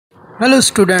Hello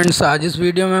students, आज इस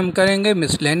video में हम करेंगे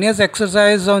मिसलेनियस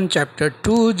एक्सरसाइज ऑन चैप्टर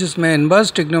 2, जिसमें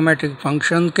इनवर्स ट्रिग्नोमेट्रिक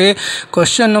फंक्शन के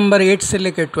क्वेश्चन नंबर 8 से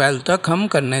लेकर 12 तक हम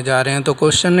करने जा रहे हैं। तो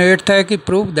क्वेश्चन 8 था कि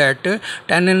prove that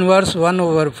tan inverse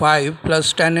 1/5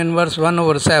 plus tan inverse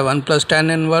 1/7 plus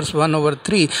tan inverse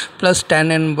 1/3 plus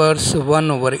tan inverse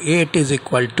 1/8 is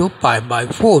equal to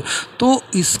π/4। तो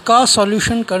इसका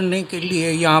सॉल्यूशन करने के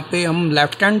लिए यहाँ पे हम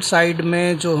लेफ्ट हैंड साइड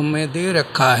में जो हमें दे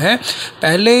रखा है,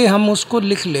 पहले हम उसको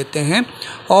लिख लेते हैं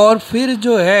और फिर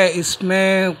जो है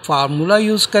इसमें फार्मूला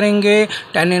यूज़ करेंगे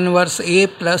tan inverse A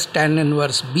plus tan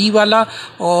inverse B वाला,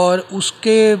 और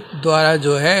उसके द्वारा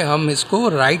जो है हम इसको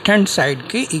राइट हैंड साइड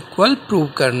के इक्वल प्रूव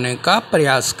करने का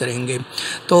प्रयास करेंगे।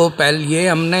 तो पहले ये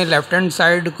हमने लेफ्ट हैंड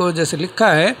साइड को जैसे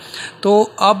लिखा है, तो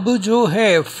अब जो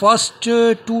है फर्स्ट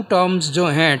टू टर्म्स जो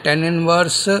हैं tan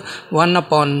इनवर्स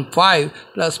 1/5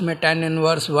 प्लस में tan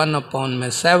इनवर्स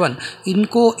 1/7,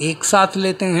 इनको एक साथ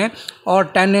लेते हैं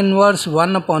और tan इनवर्स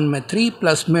 1/3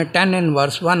 प्लस में tan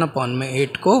इनवर्स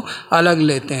 1/8 को अलग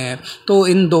लेते हैं। तो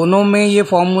इन दोनों में ये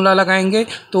फॉर्मूला लगाएंगे।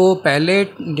 तो पहले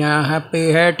यहाँ पे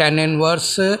है tan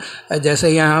इनवर्स, जैसे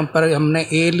यहाँ पर हमने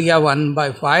A लिया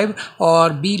 1/5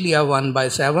 और B लिया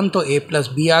 1/7, तो A प्लस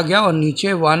B आ गया, और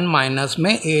नीचे 1 माइनस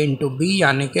में A इंटू B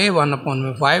यानी कि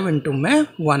 1/5 इंटू में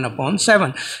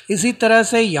 1/7। इसी तरह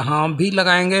से यहाँ भी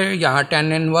लगाएंगे, यहाँ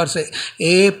tan inverse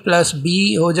A plus B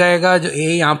हो जाएगा, जो A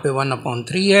यहाँ पे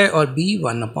 1/3 है और B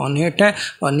 1/8 है,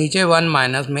 और नीचे 1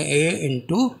 माइनस में A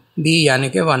इंटू B यानी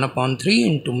कि 1/3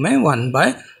 इंटू में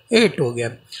 1/8 हो गया।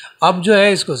 अब जो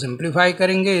है इसको सिंप्लीफाई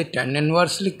करेंगे, tan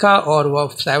इनवर्स लिखा और वह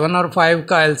 7 और 5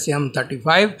 का एलसीएम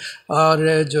 35,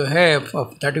 और जो है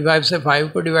 35 से 5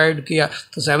 को डिवाइड किया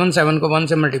तो 7 को 1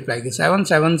 से मल्टीप्लाई किया,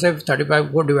 7 से 35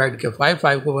 को डिवाइड किया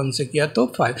 5 को 1 से किया तो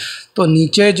 5। तो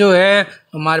नीचे जो है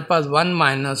हमारे पास 1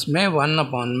 माइनस में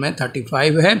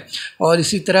 1/35 है, और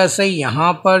इसी तरह से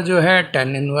यहाँ पर जो है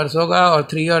tan इनवर्स होगा और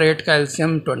 3 और 8 का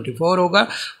एलसीएम 24 होगा,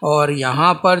 और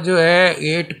यहाँ पर जो है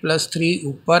 8 प्लस 3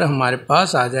 ऊपर हमारे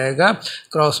पास आ जाएगा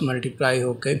क्रॉस मल्टीप्लाई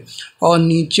होके, और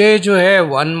नीचे जो है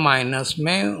 1 माइनस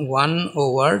में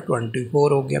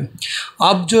 1/24 हो गया।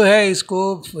 अब जो है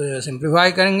इसको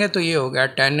सिंप्लीफाई करेंगे तो ये हो गया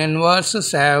tan इनवर्स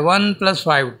 7 प्लस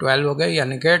 5 12 हो गया,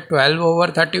 यानी कि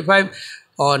 12/35,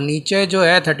 और नीचे जो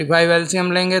है 35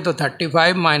 एलसीएम लेंगे तो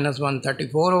 35 माइनस 1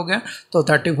 34 हो गया, तो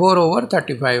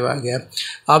 34/35 आ गया।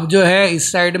 अब जो है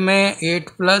इस साइड में 8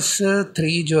 प्लस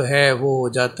 3 जो है वो हो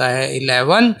जाता है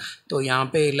 11, तो यहाँ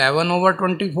पे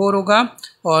 11/24 होगा,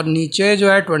 और नीचे जो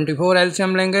है 24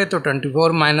 एलसीएम लेंगे तो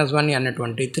 24 माइनस 1 यानी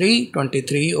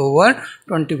 23/25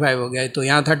 हो गया। तो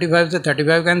यहाँ 35 से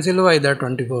 35 कैंसिल हुआ, इधर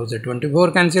 24 से 24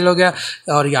 कैंसिल हो गया,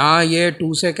 और यहाँ ये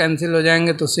 2 से कैंसिल हो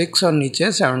जाएंगे तो 6 और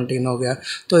नीचे 17 हो गया।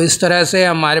 तो इस तरह से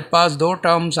हमारे पास दो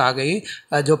टर्म्स आ गई,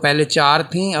 जो पहले 4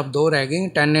 थी अब 2 रह गई,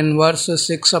 tan इनवर्स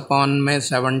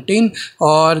 6/17,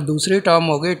 और दूसरी टर्म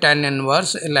हो गई tan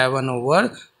इनवर्स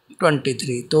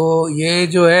 11/23। तो ये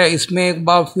जो है इसमें एक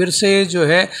बार फिर से जो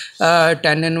है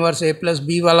tan inverse A plus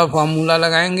B वाला फार्मूला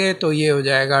लगाएंगे, तो ये हो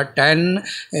जाएगा tan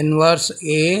इनवर्स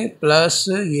A प्लस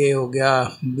ये हो गया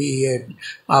B, ये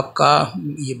आपका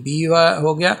ये B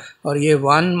हो गया, और ये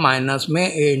 1 माइनस में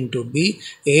A इंटू B।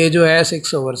 A जो है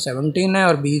 6/17 है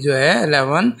और B जो है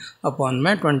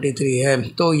 11/23 है।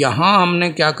 तो यहाँ हमने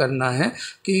क्या करना है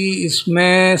कि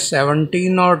इसमें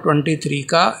 17 और 23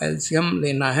 का एलसीएम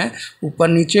लेना है ऊपर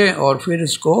नीचे, और फिर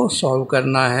इसको सॉल्व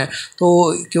करना है। तो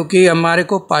क्योंकि हमारे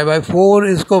को π/4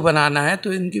 इसको बनाना है,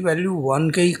 तो इनकी वैल्यू 1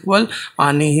 के इक्वल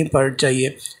आनी ही पड़ चाहिए।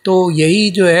 तो यही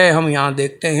जो है हम यहाँ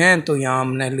देखते हैं, तो यहाँ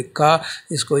हमने लिखा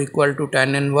इसको इक्वल टू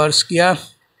tan इनवर्स किया,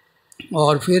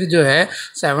 और फिर जो है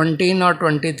 17 और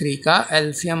 23 का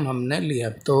एलसीएम हमने लिया।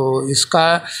 तो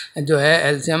इसका जो है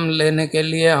एलसीएम लेने के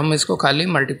लिए हम इसको खाली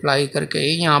मल्टीप्लाई करके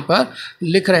ही यहाँ पर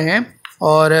लिख रहे हैं,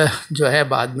 और जो है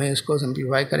बाद में इसको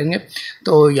सिंप्लीफाई करेंगे।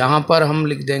 तो यहाँ पर हम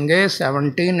लिख देंगे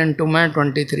 17 इंटू में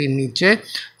 23 नीचे,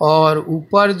 और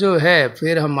ऊपर जो है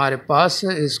फिर हमारे पास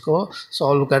इसको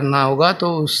सॉल्व करना होगा,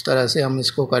 तो उस तरह से हम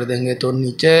इसको कर देंगे। तो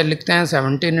नीचे लिखते हैं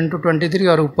 17 इंटू 23,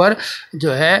 और ऊपर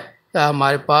जो है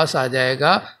हमारे पास आ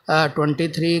जाएगा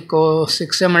 23 को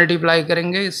 6 से मल्टीप्लाई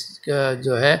करेंगे,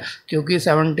 जो है क्योंकि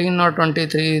 17 और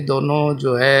 23 दोनों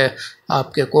जो है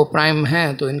आपके को प्राइम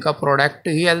हैं, तो इनका प्रोडक्ट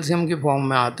ही एलसीएम की फॉर्म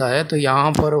में आता है। तो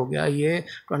यहाँ पर हो गया ये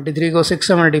 23 को 6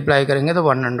 से मल्टीप्लाई करेंगे तो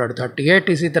 138,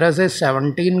 इसी तरह से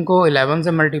 17 को 11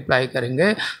 से मल्टीप्लाई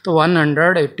करेंगे तो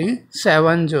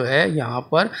 187 जो है यहाँ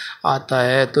पर आता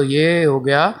है। तो ये हो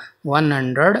गया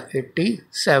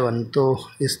 187। तो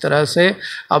इस तरह से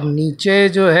अब नीचे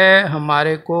जो है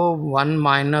हमारे को 1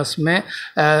 माइनस में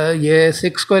ये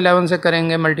 6 को 11 से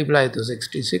करेंगे मल्टीप्लाई तो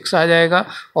 66 आ जाएगा,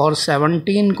 और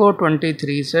 17 को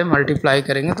 23 से मल्टीप्लाई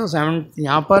करेंगे तो 7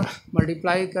 यहाँ पर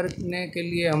मल्टीप्लाई करने के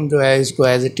लिए हम जो है इसको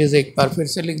एज इट इज़ एक बार फिर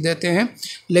से लिख देते हैं,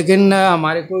 लेकिन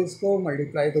हमारे को इसको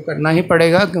मल्टीप्लाई तो करना ही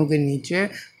पड़ेगा क्योंकि नीचे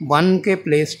 1 के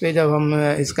प्लेस पे जब हम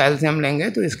इसका एलसीएम लेंगे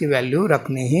तो इसकी वैल्यू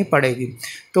रखनी ही पड़ेगी।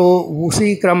 तो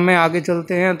उसी क्रम में आगे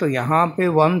चलते हैं। तो यहाँ पे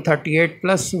 138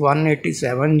 प्लस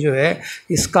 187 जो है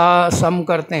इसका सम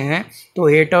करते हैं तो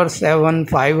 8 और 7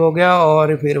 5 हो गया,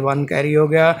 और फिर 1 कैरी हो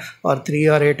गया, और 3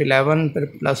 और 8 11, फिर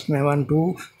प्लस में 1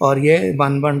 2, और ये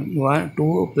 1 1 1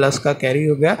 2 प्लस का कैरी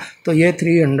हो गया, तो ये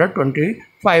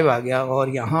 325 आ गया।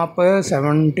 और यहाँ पर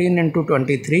 17 इंटू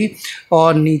 23,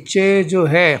 और नीचे जो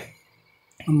है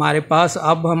हमारे पास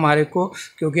अब हमारे को,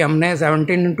 क्योंकि हमने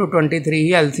 17 इंटू 23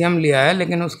 ही एलसीएम लिया है,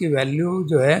 लेकिन उसकी वैल्यू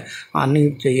जो है आनी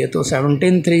चाहिए। तो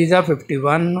 17 3 जा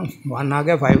 51, 1 आ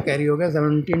गया, 5 कैरी हो गया,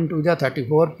 17 2 जा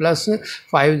 34 प्लस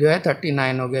 5 जो है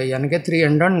 39 हो गया, यानी कि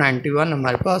 391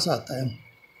 हमारे पास आता है।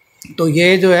 तो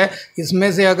ये जो है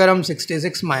इसमें से अगर हम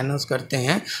 66 माइनस करते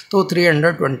हैं तो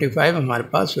 325 हमारे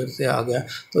पास फिर से आ गया।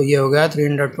 तो ये हो गया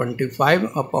 325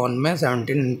 अपॉन में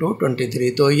 17 इंटू 23,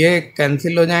 तो ये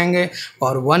कैंसिल हो जाएंगे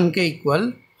और 1 के इक्वल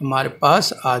हमारे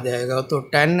पास आ जाएगा। तो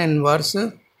 10 इनवर्स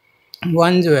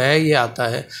 1 जो है ये आता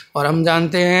है, और हम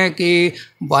जानते हैं कि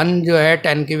 1 जो है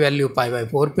 10 की वैल्यू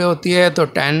π/4 पे होती है, तो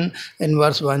 10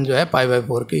 इनवर्स 1 जो है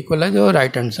π/4 के इक्वल है, जो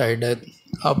राइट हैंड साइड है।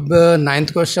 अब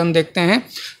 9th क्वेश्चन देखते हैं।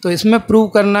 तो इसमें प्रूव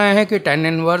करना है कि 10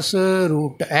 इनवर्स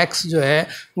रूट x जो है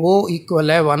वो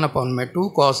इक्वल है 1 अपॉन में 2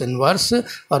 कॉस इनवर्स,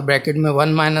 और ब्रैकेट में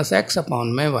 1 माइनस एक्स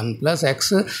अपॉन में 1 प्लस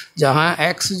एक्स, जहाँ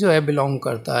x जो है बिलोंग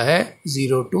करता है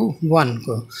 0 to 1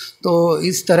 को। तो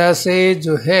इस तरह से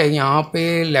जो है यहाँ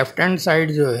पे लेफ्ट हैंड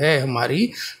साइड जो है हमारी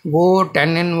वो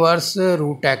 10 इनवर्स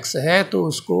रूट x है, तो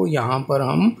उसको यहाँ पर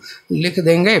हम लिख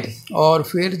देंगे, और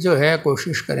फिर जो है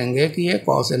कोशिश करेंगे कि ये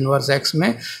कॉस इनवर्स x में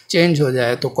चेंज हो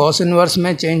जाए। तो कॉस इनवर्स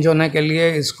में चेंज होने के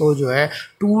लिए इसको जो है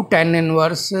 2 10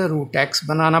 इनवर्स रूट x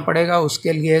बनाना पड़ेगा।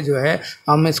 उसके लिए जो है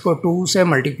हम इसको 2 से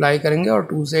मल्टीप्लाई करेंगे और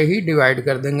 2 से ही डिवाइड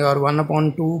कर देंगे, और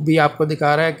 1/2 भी आपको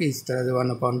दिखा रहा है कि इस तरह से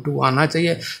 1/2 आना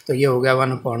चाहिए। तो ये हो गया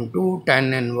 1/2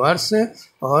 10 इनवर्स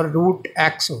और रूट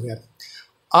x हो गया।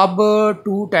 अब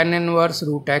 2 10 इनवर्स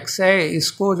रूट x है,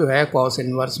 इसको जो है कॉस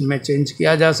इनवर्स में चेंज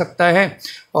किया जा सकता है,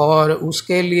 और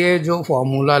उसके लिए जो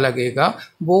फॉर्मूला लगेगा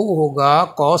वो होगा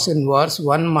cos inverse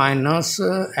 1 minus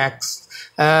x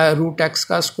root x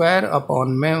का स्क्वायर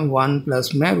अपॉन में 1 प्लस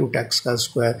में रूट x का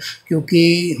स्क्वायर,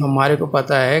 क्योंकि हमारे को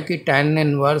पता है कि 10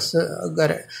 इनवर्स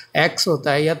अगर x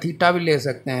होता है या थीटा भी ले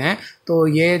सकते हैं, तो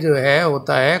ये जो है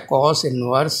होता है cos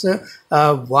inverse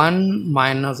 1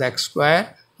 minus x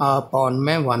square upon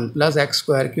में 1 प्लस एक्स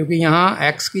स्क्वायर, क्योंकि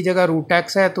यहाँ x की जगह रूट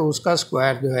x है तो उसका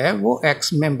स्क्वायर जो है वो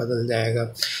x में बदल जाएगा।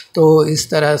 तो इस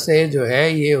तरह से जो है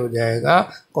ये हो जाएगा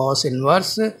कॉस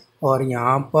इनवर्स, और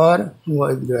यहाँ पर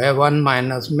जो है 1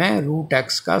 माइनस में रूट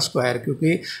x का स्क्वायर,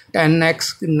 क्योंकि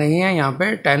 10x नहीं है यहाँ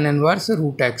पे, 10 इनवर्स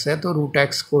रूट x है, तो रूट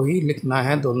x को ही लिखना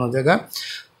है दोनों जगह।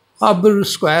 अब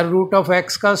स्क्वायर रूट ऑफ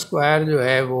x का स्क्वायर जो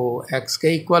है वो x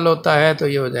के इक्वल होता है, तो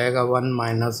ये हो जाएगा 1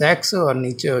 माइनस एक्स, और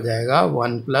नीचे हो जाएगा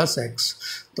 1 प्लस एक्स।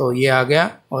 तो ये आ गया,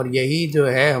 और यही जो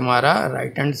है हमारा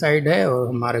राइट हैंड साइड है और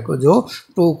हमारे को जो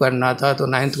प्रूव करना था। तो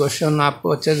 9th क्वेश्चन आपको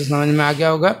अच्छे से समझ में आ गया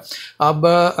होगा। अब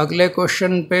अगले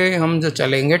क्वेश्चन पे हम जो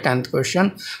चलेंगे 10th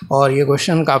क्वेश्चन, और ये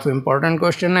क्वेश्चन काफ़ी इंपॉर्टेंट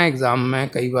क्वेश्चन है, एग्ज़ाम में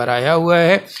कई बार आया हुआ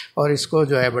है, और इसको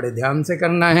जो है बड़े ध्यान से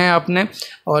करना है आपने।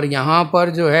 और यहाँ पर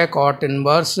जो है cot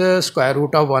inverse square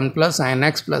root of 1 plus sine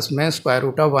x plus में square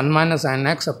root of 1 minus sine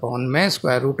x upon में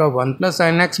square root of 1 plus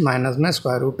sine x minus में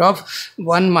square root of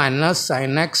 1 minus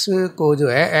sine x को जो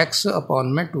है x अपॉन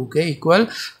में 2 के equal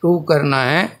prove करना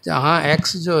है, जहाँ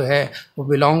x जो है वो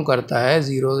बिलोंग करता है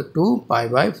 0 to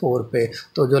π/4 पे।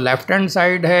 तो जो लेफ्ट हैंड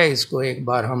साइड है इसको एक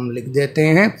बार हम लिख देते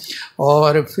हैं,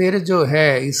 और फिर जो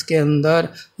है इसके अंदर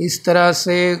इस तरह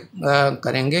से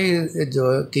करेंगे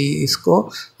जो कि इसको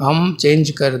हम चेंज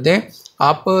कर दें।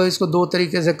 आप इसको 2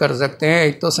 तरीके से कर सकते हैं,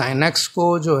 एक तो साइन एक्स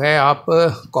को जो है आप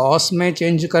कॉस में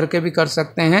चेंज करके भी कर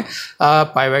सकते हैं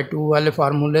π/2 वाले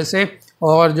फार्मूले से,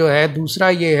 और जो है दूसरा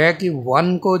ये है कि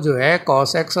 1 को जो है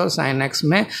कॉस एक्स और साइन एक्स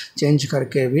में चेंज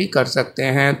करके भी कर सकते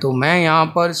हैं। तो मैं यहाँ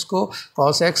पर इसको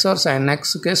कॉस एक्स और साइन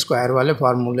एक्स के स्क्वायर वाले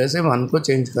फार्मूले से 1 को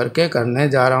चेंज करके करने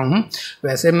जा रहा हूँ।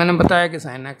 वैसे मैंने बताया कि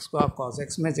साइन एक्स को आप कॉस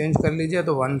एक्स में चेंज कर लीजिए,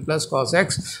 तो 1 प्लस कॉस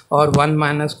एक्स और 1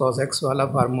 माइनस कॉस एक्स वाला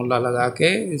फार्मूला लगा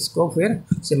के इसको फिर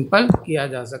सिंपल किया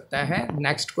जा सकता है।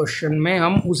 नेक्स्ट क्वेश्चन में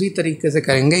हम उसी तरीके से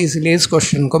करेंगे, इसलिए इस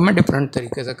क्वेश्चन को मैं डिफरेंट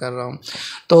तरीके से कर रहा हूँ।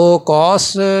 तो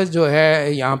कॉस जो है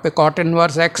है यहाँ पे कॉट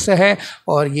इनवर्स x है,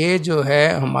 और ये जो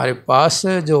है हमारे पास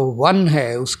जो 1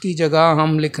 है उसकी जगह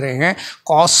हम लिख रहे हैं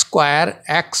कॉस स्क्वायर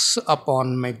x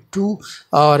अपॉन में 2,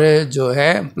 और जो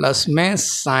है प्लस में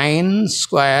साइन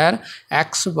स्क्वायर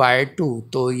x बाय 2।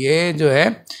 तो ये जो है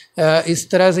इस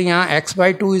तरह से यहाँ x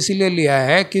बाई 2 इसीलिए लिया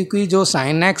है क्योंकि जो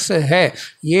साइन x है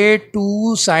ये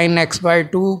 2 साइन x बाई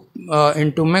 2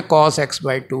 इंटू में कॉस x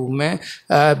बाई 2 में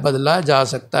बदला जा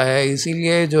सकता है।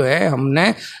 इसीलिए जो है हमने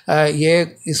ये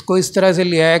इसको इस तरह से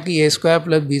लिया है कि ए square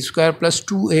plus B square plus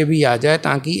 2ab आ जाए,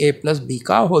 ताकि a प्लस बी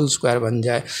का होल स्क्वायर बन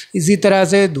जाए। इसी तरह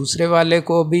से दूसरे वाले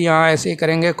को भी यहाँ ऐसे ही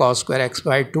करेंगे, cos square x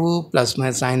by 2 plus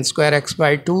में साइन स्क्वायर x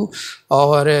बाई 2,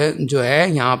 और जो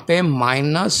है यहाँ पे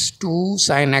 -2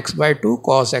 sign x by 2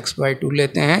 cos x by 2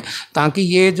 लेते हैं, ताकि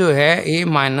ये जो है a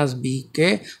माइनस बी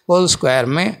के होल स्क्वायर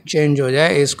में चेंज हो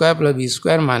जाए। ए square plus B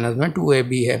square minus में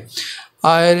 2ab है।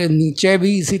 और नीचे भी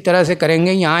इसी तरह से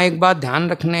करेंगे। यहाँ एक बात ध्यान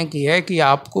रखने की है कि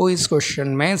आपको इस क्वेश्चन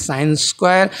में sine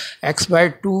square x by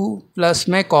 2 plus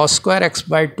में कॉस स्क्वायर x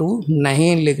बाई 2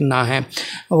 नहीं लिखना है।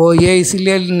 वो ये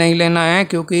इसीलिए नहीं लेना है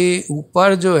क्योंकि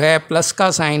ऊपर जो है प्लस का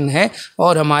साइन है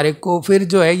और हमारे को फिर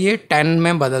जो है ये 10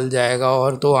 में बदल जाएगा,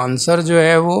 और तो आंसर जो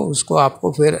है वो उसको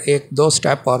आपको फिर 1-2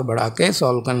 स्टेप और बढ़ा के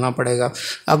सॉल्व करना पड़ेगा।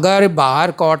 अगर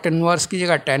बाहर कॉट इनवर्स की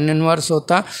जगह टेन इनवर्स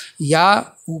होता या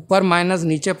ऊपर माइनस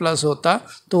नीचे प्लस होता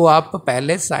तो आप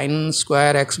पहले साइन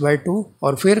स्क्वायर x बाई 2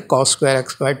 और फिर कॉस स्क्वायर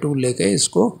x बाई 2 लेके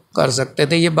इसको कर सकते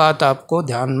थे। ये बात आपको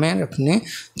ध्यान में रखनी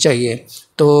चाहिए।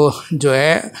 तो जो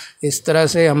है इस तरह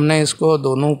से हमने इसको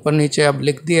दोनों ऊपर नीचे अब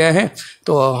लिख दिया है।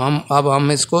 तो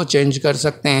हम इसको चेंज कर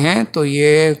सकते हैं। तो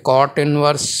ये कॉट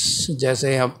इनवर्स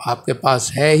जैसे अब आपके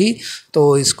पास है ही,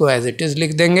 तो इसको एज इट इज़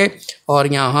लिख देंगे,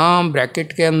 और यहाँ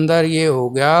ब्रैकेट के अंदर ये हो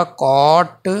गया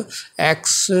कॉट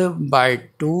x बाई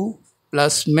 2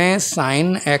 प्लस में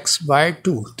साइन x बाई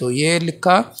 2, तो ये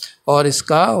लिखा और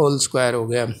इसका होल स्क्वायर हो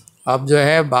गया। अब जो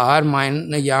है बाहर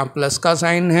यहाँ प्लस का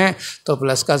साइन है तो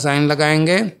प्लस का साइन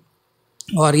लगाएंगे,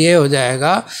 और ये हो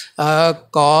जाएगा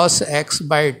कॉस x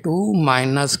बाई 2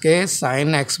 माइनस के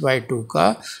साइन x बाई 2 का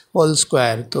होल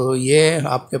स्क्वायर। तो ये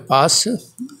आपके पास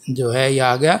जो है ये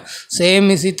आ गया।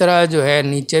 सेम इसी तरह जो है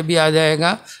नीचे भी आ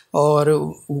जाएगा,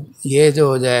 और ये जो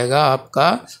हो जाएगा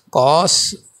आपका कॉस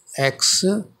x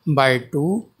बाई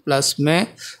 2 प्लस में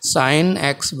साइन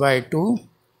x बाई 2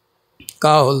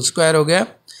 का होल स्क्वायर हो गया,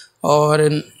 और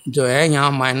जो है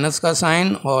यहाँ माइनस का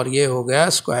साइन, और ये हो गया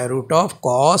square root of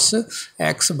cos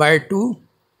x by 2,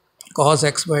 cos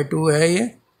x by 2 है ये,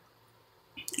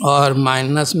 और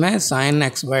माइनस में साइन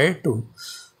x बाई 2,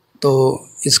 तो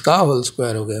इसका होल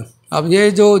स्क्वायर हो गया। अब ये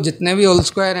जो जितने भी होल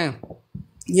स्क्वायर हैं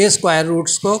ये स्क्वायर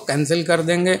रूट्स को कैंसिल कर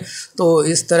देंगे। तो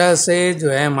इस तरह से जो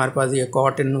है हमारे पास ये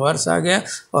कॉट इनवर्स आ गया,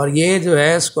 और ये जो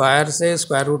है स्क्वायर से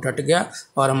स्क्वायर रूट हट गया,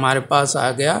 और हमारे पास आ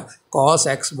गया कॉस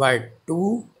x बाई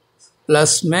 2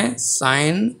 प्लस में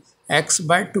साइन x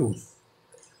बाई 2,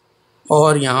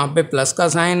 और यहाँ पे प्लस का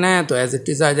साइन है तो एज इट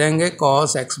इज़ आ जाएंगे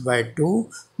कॉस x बाई 2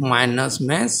 माइनस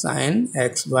में साइन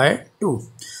x बाई 2।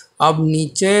 अब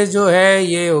नीचे जो है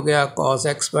ये हो गया कॉस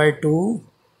x बाई 2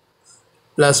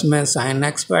 प्लस में साइन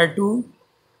x बाई 2,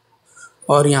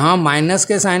 और यहाँ माइनस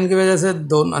के साइन की वजह से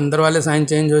दो अंदर वाले साइन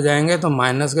चेंज हो जाएंगे, तो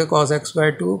माइनस के कॉस x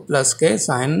बाई 2 प्लस के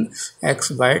साइन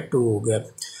x बाई 2 हो गया।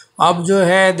 अब जो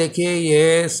है देखिए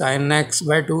ये sign x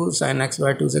by 2 sign x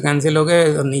by 2 से कैंसिल हो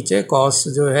गए, और नीचे कॉस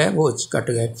जो है वो कट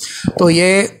गए। तो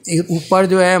ये ऊपर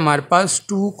जो है हमारे पास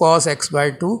 2 कॉस x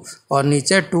बाई 2 और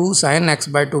नीचे 2 साइन x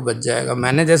बाई 2 बच जाएगा।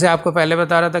 मैंने जैसे आपको पहले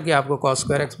बता रहा था कि आपको cos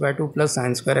square x by 2 plus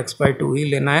sine square x by 2 ही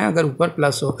लेना है अगर ऊपर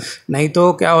प्लस हो, नहीं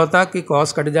तो क्या होता कि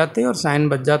कॉस कट जाते और साइन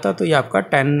बच जाता, तो ये आपका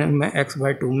 10 में x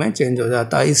बाई 2 में चेंज हो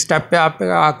जाता। इस स्टेप पे आप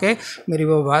आके मेरी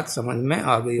वो बात समझ में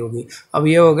आ गई होगी। अब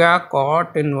ये हो गया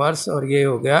कॉट इनवर्स, और ये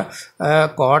हो गया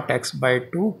कॉट x बाई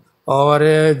 2, और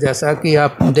जैसा कि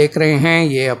आप देख रहे हैं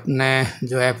ये अपने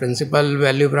जो है प्रिंसिपल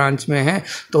वैल्यू ब्रांच में है,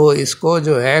 तो इसको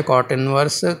जो है कॉट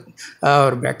इनवर्स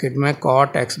और ब्रैकेट में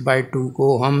कॉट x बाई 2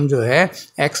 को हम जो है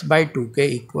x बाई 2 के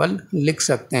इक्वल लिख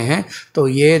सकते हैं। तो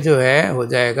ये जो है हो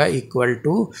जाएगा इक्वल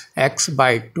टू x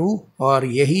बाई 2, और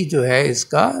यही जो है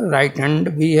इसका राइट हैंड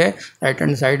भी है, राइट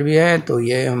हैंड साइड भी है। तो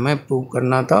ये हमें प्रूव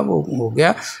करना था, वो हो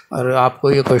गया, और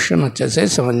आपको ये क्वेश्चन अच्छे से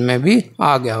समझ में भी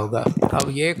आ गया होगा। अब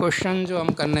ये क्वेश्चन जो हम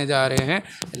करने जा रहे हैं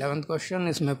 11th क्वेश्चन,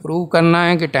 इसमें प्रूव करना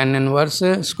है कि tan inverse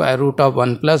square root of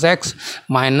 1 plus x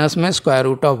minus में square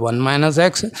root of 1 minus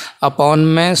x upon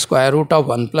में square root of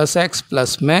 1 plus x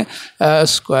plus में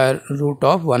square root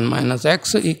of 1 minus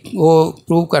x, वो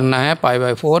प्रूव करना है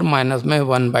π/4 माइनस में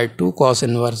 1/2 कॉस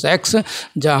इनवर्स एक्स,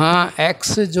 जहाँ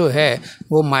x जो है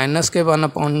वो माइनस के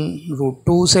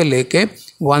 1/√2 से लेके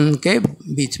 1 के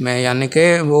बीच में है, यानी कि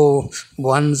वो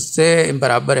 1 से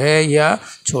बराबर है या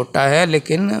छोटा है,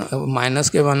 लेकिन माइनस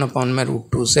के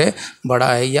 1/√2 से बड़ा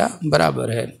है या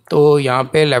बराबर है। तो यहाँ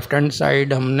पे लेफ्ट हैंड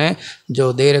साइड हमने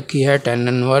जो दे रखी है tan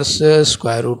inverse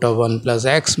square root of 1 plus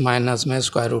x, minus में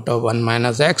square root of 1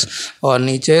 minus x, और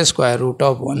नीचे square root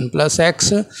of 1 plus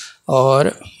x,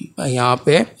 और यहाँ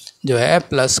पे जो है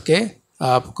प्लस के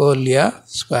आपको लिया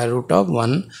square root of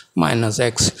 1 minus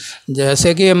x.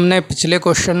 जैसे कि हमने पिछले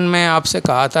क्वेश्चन में आपसे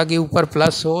कहा था कि ऊपर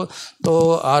प्लस हो तो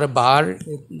और बाहर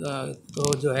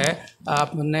तो जो है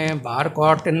आपने बाहर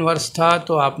कॉट इनवर्स था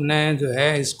तो आपने जो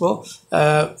है इसको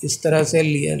इस तरह से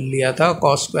लिया था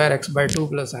cos square x by 2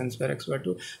 plus sine square x by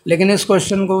 2, लेकिन इस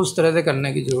क्वेश्चन को उस तरह से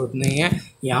करने की ज़रूरत नहीं है।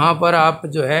 यहाँ पर आप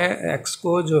जो है एक्स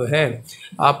को जो है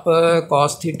आप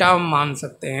कॉस थीटा मान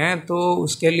सकते हैं, तो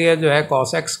उसके लिए जो है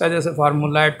कॉस एक्स का जैसे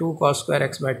फार्मूला है 2 cos square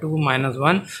x by 2 minus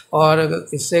 1, और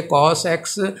इससे कॉस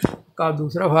एक्स का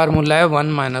दूसरा फार्मूला है 1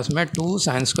 माइनस में 2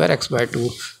 साइन स्क्वायर एक्स बाई 2।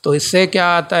 तो इससे क्या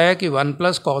आता है कि 1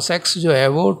 प्लस कॉस एक्स जो है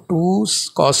वो 2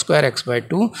 कॉस स्क्वायर एक्स बाई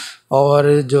 2, और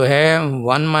जो है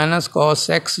 1 माइनस कॉस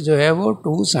एक्स जो है वो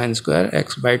 2 साइन स्क्वायर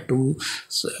एक्स बाई 2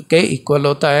 के इक्वल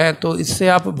होता है। तो इससे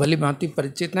आप भली भांति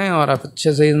परिचित हैं और आप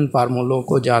अच्छे से इन फार्मूलों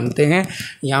को जानते हैं।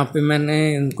 यहाँ पे मैंने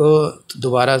इनको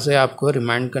दोबारा से आपको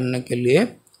रिमाइंड करने के लिए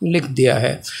लिख दिया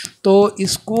है। तो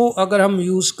इसको अगर हम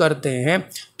यूज़ करते हैं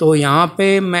तो यहाँ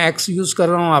पे मैं x यूज़ कर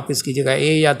रहा हूँ, आप इसकी जगह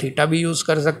a या थीटा भी यूज़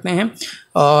कर सकते हैं,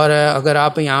 और अगर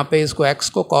आप यहाँ पे इसको x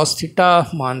को cos थीटा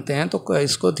मानते हैं तो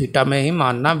इसको थीटा में ही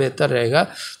मानना बेहतर रहेगा।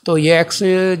 तो ये x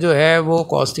जो है वो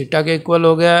cos थीटा के इक्वल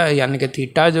हो गया, यानी कि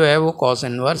थीटा जो है वो cos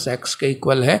इनवर्स x के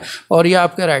इक्वल है, और ये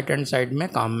आपके राइट हैंड साइड में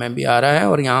काम में भी आ रहा है,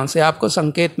 और यहाँ से आपको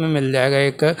संकेत में मिल जाएगा,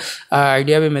 एक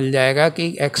आइडिया भी मिल जाएगा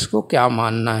कि x को क्या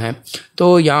मानना है।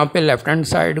 तो यहाँ पे लेफ्ट हैंड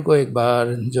साइड को एक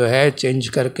बार जो है चेंज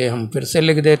करके हम फिर से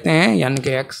लिख देते हैं, यानी कि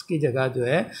x की जगह जो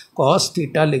है cos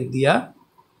थीटा लिख दिया।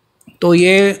 तो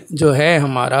ये जो है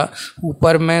हमारा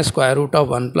ऊपर में square root of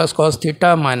 1 plus cos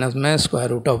theta, minus में square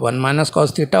root of 1 minus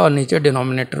cos theta, और नीचे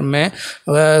डिनोमिनेटर में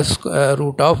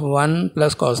root of 1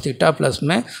 plus cos theta plus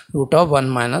में root of 1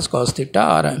 minus cos theta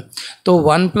आ रहा है। तो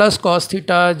 1 प्लस कॉस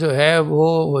थीटा जो है वो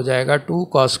हो जाएगा 2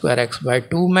 कॉस स्क्वायर एक्स बाई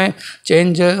 2 में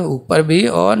चेंज ऊपर भी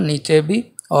और नीचे भी,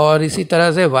 और इसी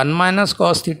तरह से 1 माइनस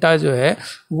कॉस थीटा जो है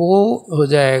वो हो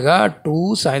जाएगा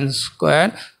 2 साइन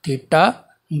स्क्वायर थीटा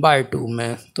बाई 2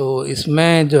 में। तो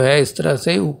इसमें जो है इस तरह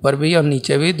से ऊपर भी और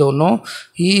नीचे भी दोनों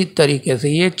ही तरीके से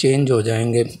ये चेंज हो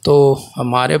जाएंगे। तो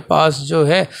हमारे पास जो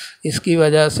है इसकी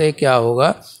वजह से क्या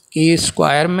होगा कि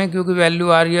स्क्वायर में क्योंकि वैल्यू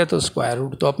आ रही है तो स्क्वायर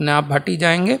रूट तो अपने आप हट ही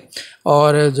जाएंगे,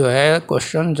 और जो है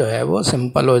क्वेश्चन जो है वो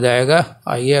सिंपल हो जाएगा।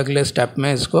 आइए अगले स्टेप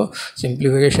में इसको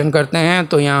सिंप्लीफिकेशन करते हैं।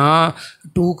 तो यहाँ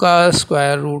 2 का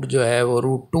स्क्वायर रूट जो है वो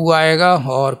 √2 आएगा,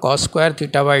 और cos square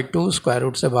theta by 2 square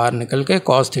root से बाहर निकल के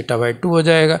कॉस थीटा बाई 2 हो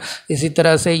जाएगा। इसी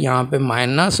तरह से यहाँ पे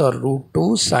माइनस और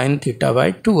 √2 साइन थीटा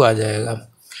बाई 2 आ जाएगा।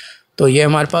 तो ये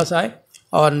हमारे पास आए,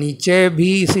 और नीचे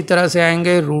भी इसी तरह से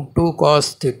आएंगे √2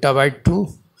 कॉस थीटा बाई 2,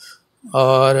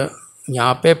 और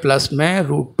यहाँ पे प्लस में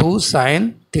 √2 साइन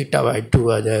थीटा बाई 2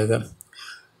 आ जाएगा।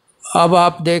 अब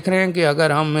आप देख रहे हैं कि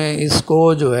अगर हम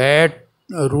इसको जो है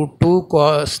 √2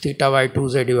 कॉस थीटा बाई 2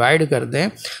 से डिवाइड कर दें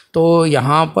तो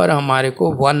यहाँ पर हमारे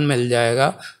को 1 मिल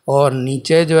जाएगा, और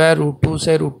नीचे जो है √2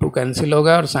 से √2 कैंसिल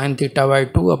होगा, और साइन थीटा बाई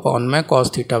 2 अपॉन में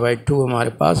कॉस थीटा बाई 2 हमारे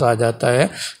पास आ जाता है,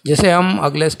 जिसे हम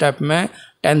अगले स्टेप में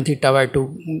tan थीटा बाई 2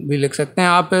 भी लिख सकते हैं।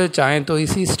 आप चाहें तो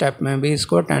इसी स्टेप में भी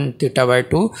इसको tan थीटा बाई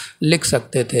 2 लिख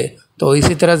सकते थे। तो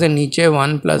इसी तरह से नीचे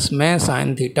 1 प्लस में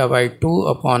साइन थीटा बाई 2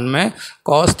 अपॉन में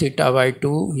कॉस थीटा बाई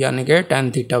 2 यानी कि tan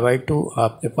थीटा बाई 2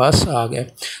 आपके पास आ गया।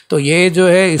 तो ये जो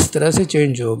है इस तरह से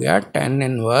चेंज हो गया tan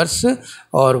इनवर्स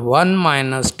और 1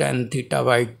 माइनस tan थीटा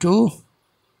बाई 2,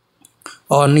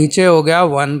 और नीचे हो गया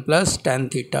 1 प्लस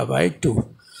tan थीटा बाई 2।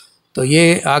 तो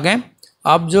ये आ गए।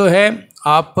 अब जो है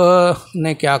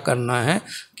आपने क्या करना है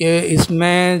कि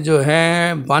इसमें जो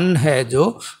है 1 है जो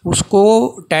उसको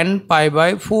tan पाई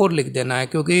बाई 4 लिख देना है,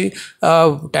 क्योंकि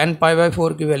tan पाई बाई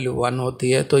 4 की वैल्यू 1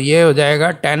 होती है। तो ये हो जाएगा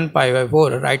tan pi by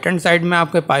 4। Right hand side में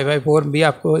आपके पाई बाई 4 भी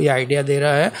आपको ये आइडिया दे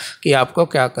रहा है कि आपको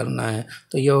क्या करना है।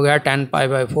 तो ये हो गया tan पाई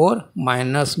बाई 4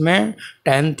 माइनस में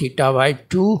tan थीटा बाई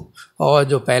 2, और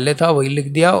जो पहले था वही लिख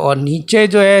दिया, और नीचे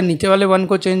जो है नीचे वाले 1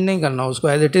 को चेंज नहीं करना, उसको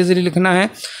एज इट इज़ लिखना है।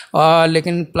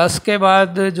 लेकिन प्लस के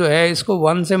बाद जो है इसको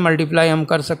 1 से मल्टीप्लाई हम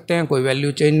कर सकते हैं, कोई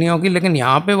वैल्यू चेंज नहीं होगी, लेकिन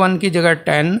यहाँ पे 1 की जगह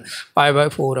tan पाई बाई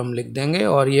 4 हम लिख देंगे,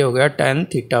 और ये हो गया tan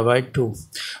थीटा बाई 2।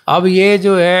 अब ये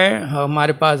जो है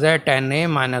हमारे पास है tan a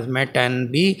माइनस में tan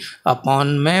b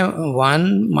अपॉन में 1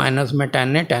 माइनस में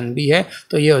tan a tan b है,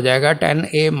 तो ये हो जाएगा tan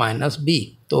a माइनस b।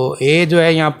 तो ए जो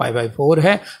है यहाँ π/4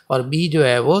 है और बी जो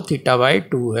है वो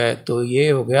θ/2 है। तो ये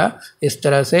हो गया इस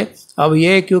तरह से। अब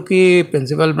ये क्योंकि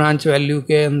प्रिंसिपल ब्रांच वैल्यू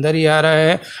के अंदर ही आ रहा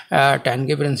है, tan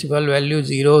की प्रिंसिपल वैल्यू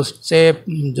 0 से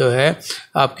जो है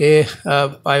आपके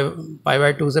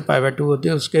π/2 से π/2 होती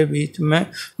है, उसके बीच में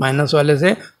माइनस वाले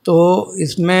से, तो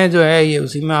इसमें जो है ये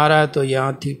उसी में आ रहा है। तो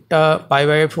यहाँ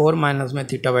π/4 माइनस में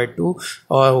θ/2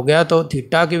 और हो गया। तो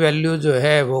थीटा की वैल्यू जो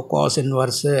है वो cos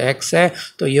इनवर्स x है,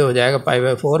 तो ये हो जाएगा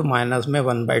π/4 माइनस में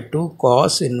 1/2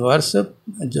 cos इनवर्स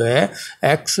जो है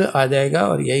x आ जाएगा।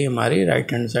 और यही हमारी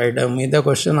राइट हैंड साइड है। उम्मीद है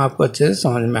क्वेश्चन आपको अच्छे से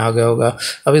समझ में आ गया होगा।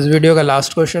 अब इस वीडियो का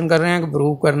लास्ट क्वेश्चन कर रहे हैं कि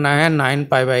प्रूव करना है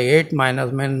 9π/8 माइनस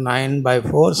में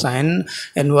 9/4 sine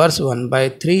inverse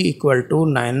 1/3 equal to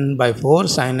 9/4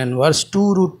 sine inverse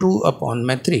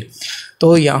 2√2/3।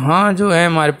 तो यहाँ जो है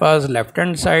हमारे पास लेफ्ट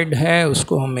हैंड साइड है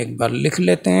उसको हम एक बार लिख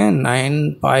लेते हैं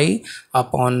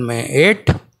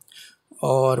 9π/8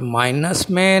 और माइनस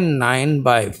में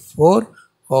 9/4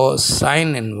 और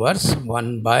साइन इनवर्स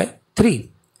 1/3।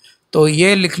 तो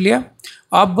ये लिख लिया।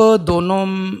 अब दोनों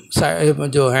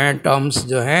जो हैं टर्म्स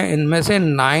जो हैं इनमें से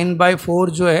 9/4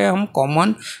 जो है हम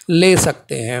कॉमन ले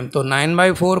सकते हैं। तो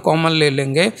 9/4 कॉमन ले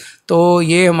लेंगे तो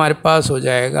ये हमारे पास हो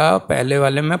जाएगा, पहले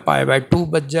वाले में π/2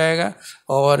 बच जाएगा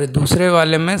और दूसरे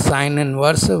वाले में साइन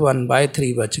इनवर्स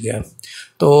 1/3 बच गया।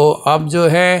 तो अब जो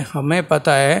है हमें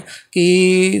पता है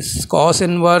कि cos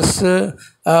inverse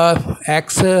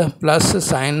x plus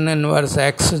sine inverse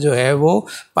x जो है वो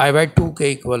π/2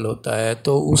 के इक्वल होता है।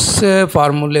 तो उस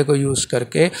फार्मूले को यूज़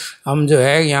करके हम जो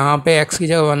है यहाँ पे x की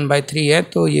जगह 1/3 है,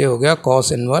 तो ये हो गया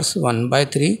cos इनवर्स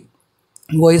 1/3।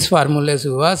 वो इस फार्मूले से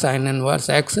हुआ sine inverse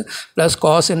x plus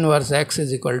cos inverse x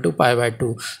is equal to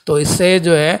π/2। तो इससे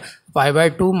जो है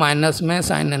π/2 माइनस में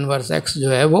साइन इनवर्स x जो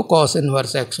है वो cos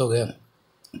इनवर्स x हो गया।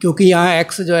 क्योंकि यहाँ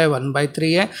x जो है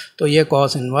 1/3 है तो ये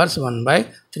cos इनवर्स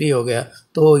 1/3 हो गया।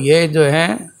 तो ये जो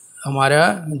है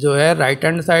हमारा जो है राइट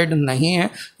हैंड साइड नहीं है,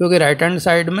 क्योंकि राइट हैंड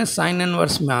साइड में साइन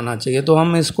इनवर्स में आना चाहिए। तो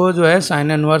हम इसको जो है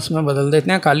साइन इनवर्स में बदल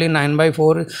देते हैं। खाली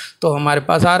 9/4 तो हमारे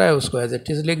पास आ रहा है, उसको एज इट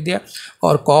इज़ लिख दिया।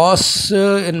 और cos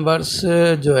इनवर्स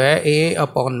जो है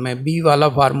a/b वाला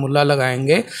फार्मूला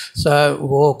लगाएंगे,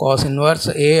 वो cos इनवर्स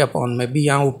a/b,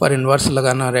 यहाँ ऊपर इनवर्स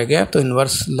लगाना रह गया तो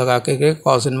इनवर्स लगा के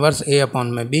cos inverse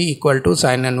a/b equal to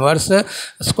sine inverse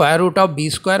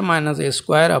 √b² minus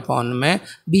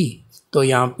a²/b। तो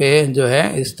यहाँ पे जो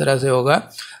है इस तरह से होगा।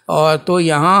 और तो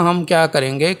यहाँ हम क्या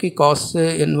करेंगे कि cos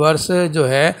इनवर्स जो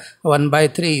है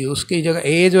 1/3, उसकी जगह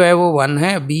a जो है वो 1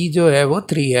 है, b जो है वो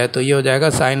 3 है, तो ये हो जाएगा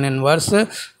साइन इनवर्स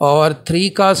और 3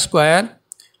 का स्क्वायर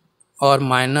और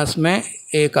माइनस में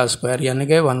a का स्क्वायर यानी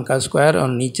कि 1 का स्क्वायर और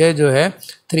नीचे जो है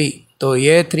 3। तो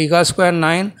ये 3 का स्क्वायर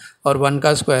 9 और 1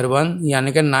 का स्क्वायर 1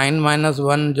 यानी कि 9 माइनस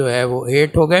 1 जो है वो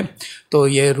 8 हो गए। तो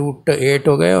ये √8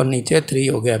 हो गए और नीचे 3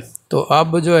 हो गया। तो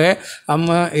अब जो है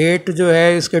हम 8 जो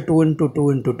है इसके 2 × 2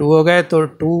 × 2 हो गए, तो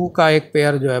 2 का एक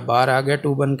पेयर जो है बाहर आ गया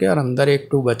 2 बन के, और अंदर एक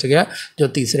 2 बच गया जो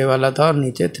तीसरे वाला था, और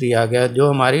नीचे 3 आ गया जो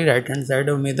हमारी राइट हैंड साइड।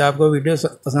 उम्मीद है आपको वीडियो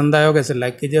पसंद आया होगा। इसे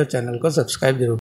लाइक कीजिए और चैनल को सब्सक्राइब जरूर।